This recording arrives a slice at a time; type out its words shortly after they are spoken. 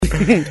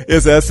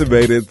It's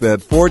estimated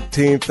that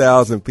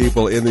 14,000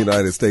 people in the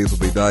United States will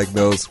be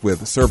diagnosed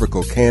with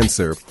cervical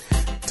cancer.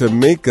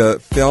 Tamika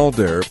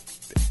Felder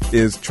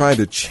is trying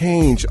to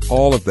change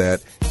all of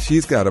that.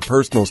 She's got a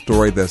personal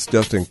story that's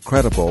just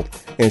incredible,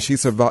 and she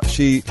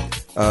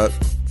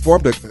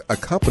formed a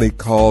company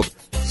called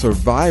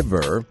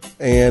Survivor,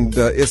 and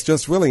it's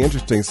just really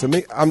interesting. So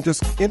I'm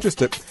just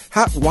interested,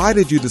 why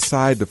did you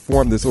decide to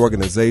form this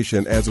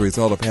organization as a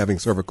result of having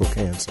cervical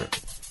cancer?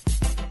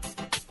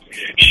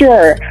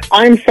 Sure.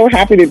 I'm so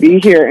happy to be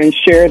here and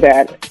share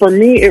that. For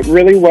me, it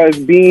really was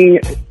being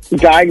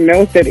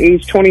diagnosed at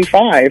age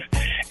 25,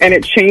 and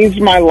it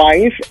changed my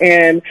life,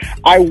 and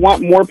I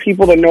want more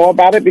people to know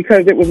about it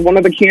because it was one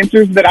of the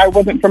cancers that I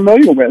wasn't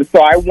familiar with.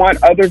 So I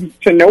want others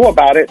to know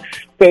about it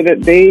so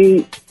that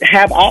they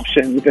have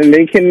options and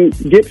they can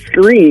get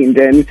screened,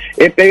 and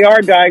if they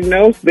are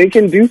diagnosed, they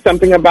can do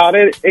something about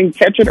it and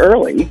catch it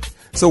early.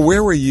 So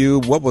where were you?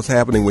 What was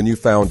happening when you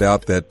found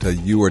out that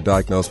you were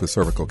diagnosed with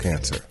cervical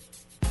cancer?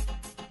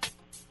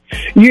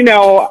 You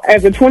know,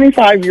 as a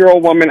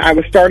 25-year-old woman, I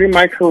was starting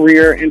my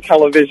career in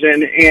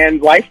television,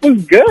 and life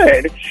was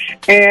good.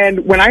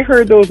 And when I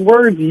heard those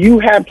words, you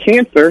have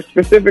cancer,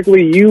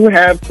 specifically you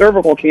have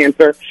cervical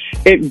cancer,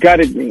 it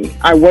gutted me.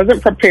 I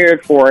wasn't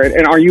prepared for it.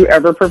 And are you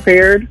ever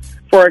prepared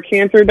for a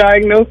cancer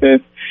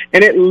diagnosis?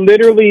 And it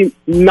literally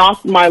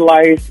knocked my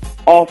life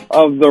off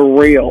of the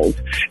rails.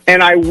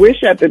 And I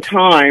wish at the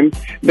time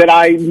that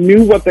I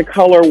knew what the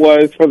color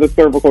was for the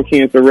cervical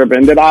cancer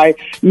ribbon, that I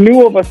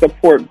knew of a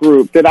support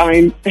group, that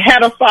I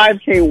had a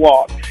 5K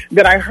walk,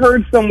 that I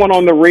heard someone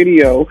on the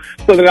radio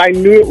so that I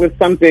knew it was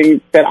something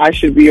that I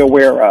should be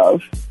aware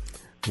of.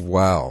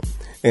 Wow.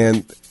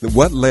 And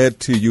what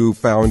led to you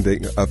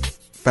founding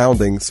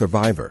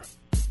Survivor?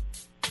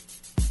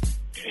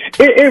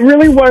 It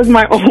really was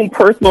my own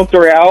personal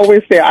story. I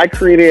always say I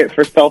created it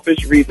for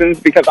selfish reasons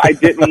because I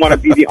didn't want to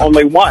be the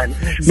only one.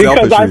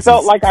 Because I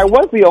felt like I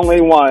was the only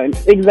one.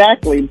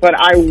 Exactly. But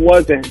I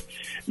wasn't.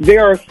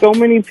 There are so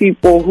many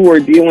people who are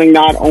dealing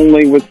not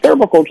only with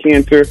cervical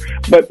cancer,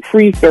 but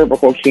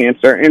pre-cervical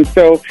cancer. And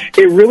so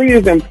it really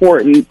is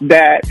important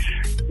that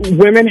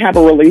women have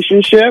a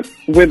relationship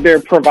with their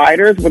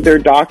providers, with their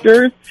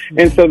doctors,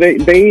 and so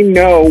they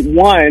know,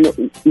 one,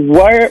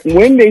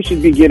 when they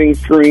should be getting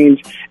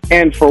screened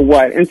and for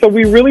what. And so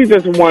we really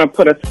just want to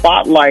put a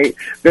spotlight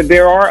that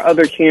there are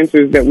other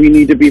cancers that we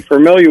need to be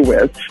familiar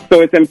with.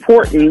 So it's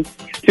important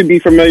to be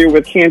familiar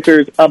with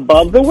cancers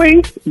above the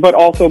waist, but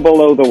also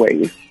below the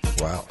waist.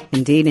 Wow.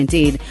 Indeed,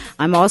 indeed.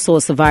 I'm also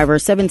a survivor,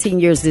 17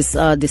 years this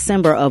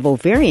December of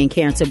ovarian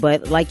cancer.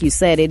 But like you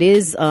said,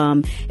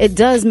 it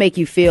does make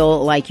you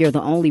feel like you're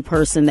the only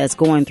person that's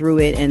going through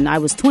it. And I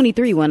was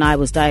 23 when I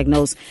was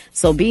diagnosed.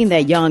 So being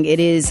that young, it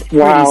is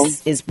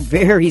is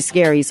very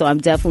scary. So I'm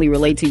definitely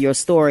relate to your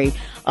story.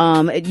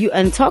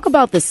 And talk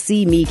about the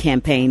See Me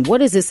campaign.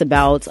 What is this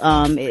about?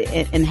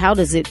 And how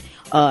is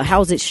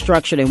it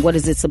structured, and what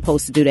is it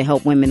supposed to do to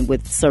help women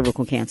with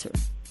cervical cancer?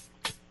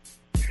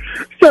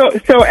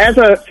 So as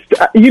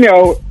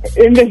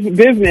in this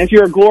business,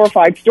 you're a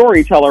glorified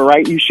storyteller,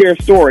 right? You share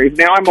stories.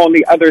 Now I'm on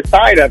the other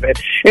side of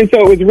it. And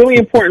so it was really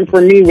important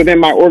for me within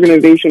my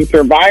organization,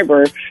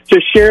 Survivor,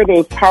 to share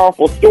those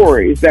powerful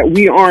stories, that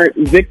we aren't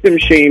victim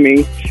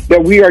shaming,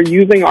 that we are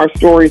using our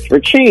stories for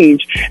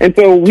change. And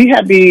so we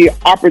had the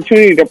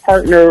opportunity to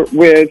partner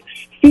with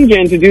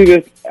CGen to do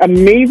this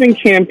amazing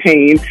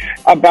campaign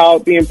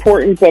about the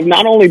importance of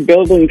not only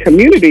building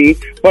community,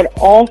 but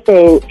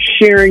also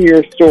sharing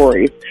your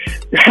stories,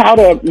 how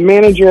to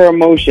manage your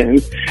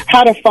emotions,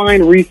 how to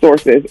find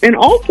resources, and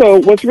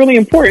also what's really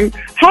important,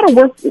 how to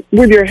work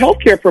with your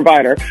healthcare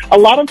provider. A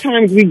lot of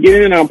times we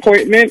get in an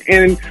appointment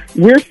and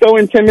we're so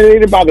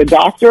intimidated by the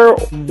doctor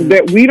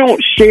that we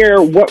don't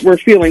share what we're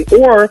feeling,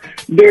 or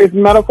there's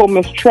medical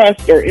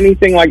mistrust or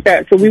anything like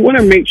that. So we want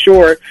to make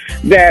sure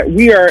that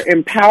we are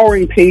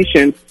empowering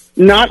patients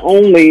not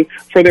only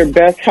for their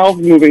best health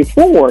moving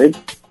forward,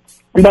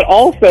 but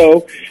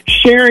also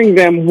sharing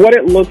them what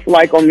it looks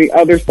like on the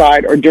other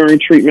side or during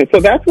treatment. So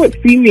that's what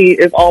See Me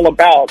is all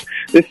about.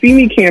 The See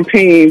Me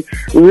campaign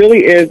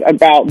really is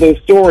about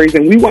those stories,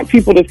 and we want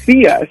people to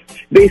see us.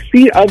 They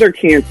see other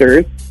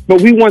cancers,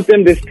 but we want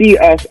them to see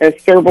us as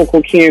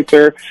cervical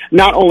cancer,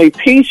 not only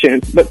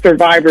patients, but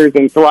survivors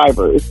and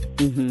thrivers.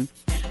 Mm-hmm.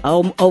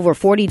 Over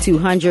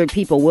 4,200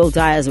 people will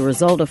die as a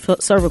result of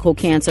cervical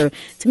cancer.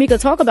 Tamika,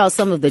 talk about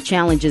some of the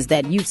challenges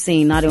that you've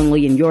seen, not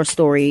only in your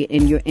story,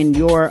 in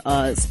your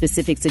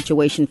specific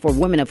situation for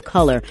women of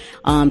color,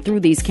 through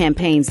these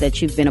campaigns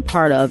that you've been a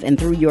part of, and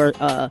through your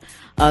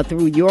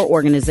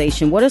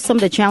organization. What are some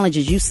of the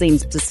challenges you've seen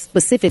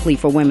specifically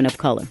for women of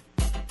color?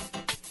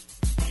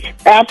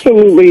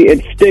 Absolutely,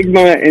 it's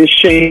stigma and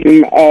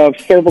shame of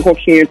cervical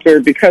cancer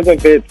because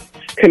of its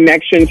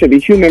connection to the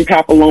human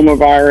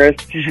papillomavirus.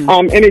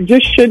 And it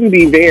just shouldn't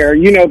be there.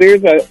 You know,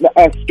 there's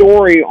a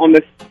story on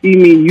the See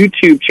Me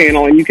YouTube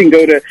channel, and you can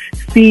go to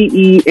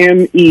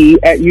CEME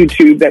at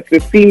YouTube. That's the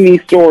See Me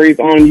stories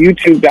on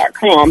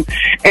YouTube.com.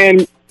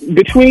 And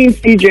between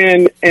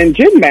CGen and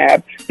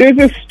Genmab, There's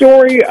a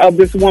story of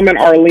this woman,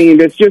 Arlene,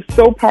 that's just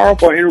so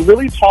powerful and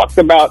really talks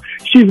about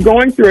she's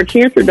going through a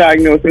cancer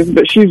diagnosis,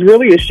 but she's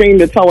really ashamed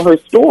to tell her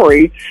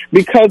story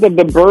because of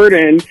the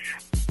burden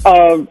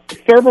of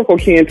cervical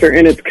cancer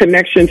and its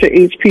connection to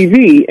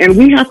HPV. And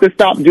we have to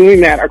stop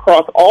doing that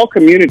across all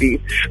communities,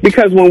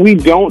 because when we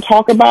don't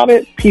talk about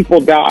it, people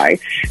die.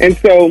 And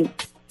so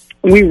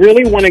we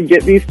really want to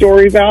get these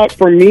stories out.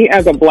 For me,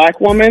 as a black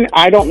woman,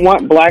 I don't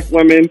want black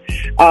women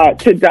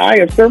to die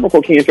of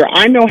cervical cancer.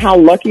 I know how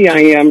lucky I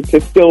am to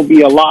still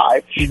be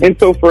alive. Mm-hmm. And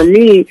so for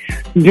me,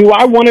 do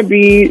I want to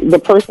be the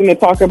person to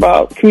talk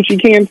about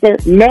coochie cancer?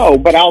 No,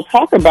 but I'll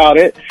talk about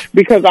it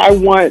because I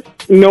want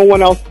no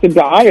one else to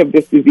die of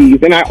this disease.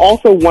 And I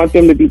also want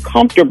them to be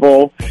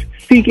comfortable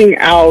seeking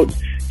out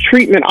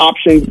treatment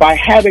options by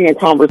having a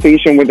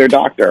conversation with their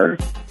doctor.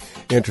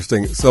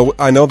 Interesting. So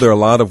I know there are a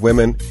lot of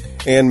women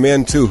and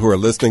men, too, who are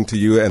listening to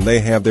you, and they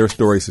have their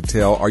stories to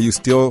tell. Are you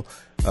still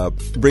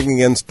bringing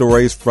in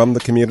stories from the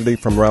community,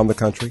 from around the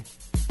country?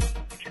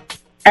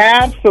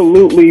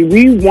 Absolutely.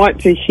 We want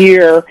to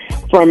hear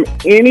from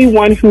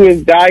anyone who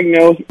is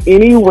diagnosed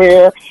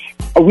anywhere.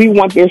 We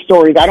want their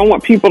stories. I don't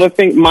want people to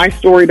think my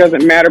story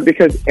doesn't matter,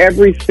 because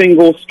every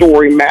single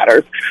story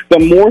matters. The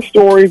more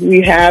stories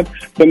we have,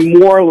 the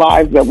more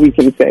lives that we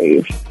can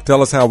save.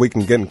 Tell us how we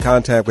can get in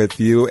contact with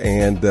you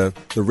and the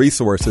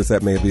resources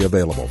that may be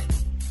available.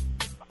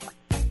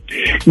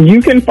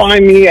 You can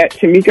find me at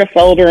Tamika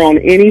Felder on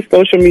any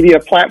social media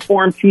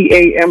platform,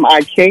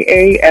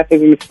 Tamika, F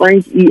as in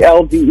Springs,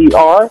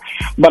 ELDER.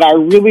 But I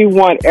really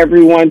want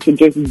everyone to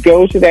just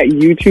go to that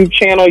YouTube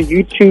channel,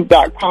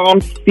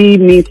 youtube.com, See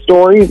Me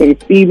Stories, and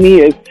See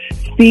Me is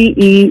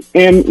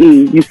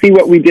CEME. You see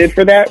what we did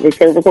for that with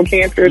cervical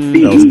cancer?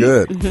 That was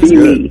good. That's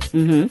good.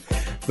 Mm-hmm.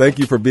 Thank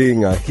you for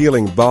being a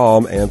healing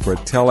balm and for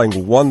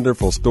telling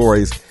wonderful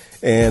stories.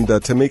 And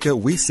Tamika,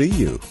 we see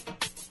you.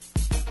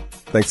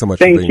 Thanks so much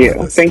for being with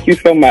us. Thank you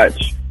so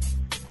much.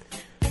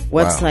 The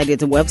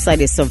website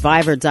is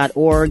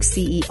survivor.org,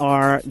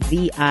 CERVIOVER,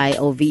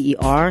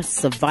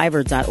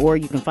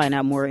 survivor.org. You can find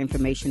out more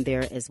information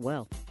there as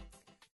well.